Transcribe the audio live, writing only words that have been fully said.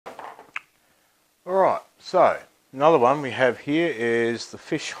Alright, so another one we have here is the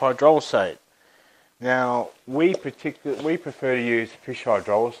fish hydrolosate. Now we prefer to use fish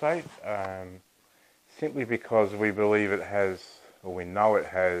hydrolosate simply because we believe it has, or we know it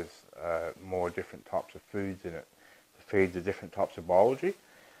has more different types of foods in it to feed the different types of biology.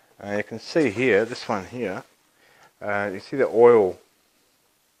 You can see here, this one here, you see the oil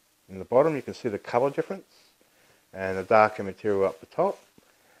in the bottom, you can see the colour difference and the darker material up the top.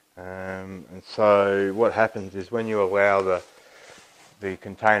 And so what happens is when you allow the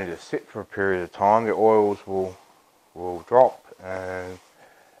container to sit for a period of time, the oils will drop and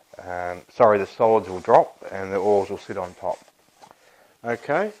the solids will drop and the oils will sit on top.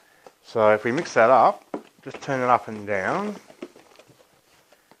 Okay, so if we mix that up, just turn it up and down,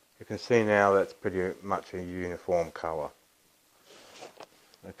 you can see now that's pretty much a uniform colour.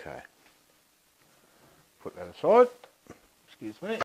 Okay, put that aside, excuse me.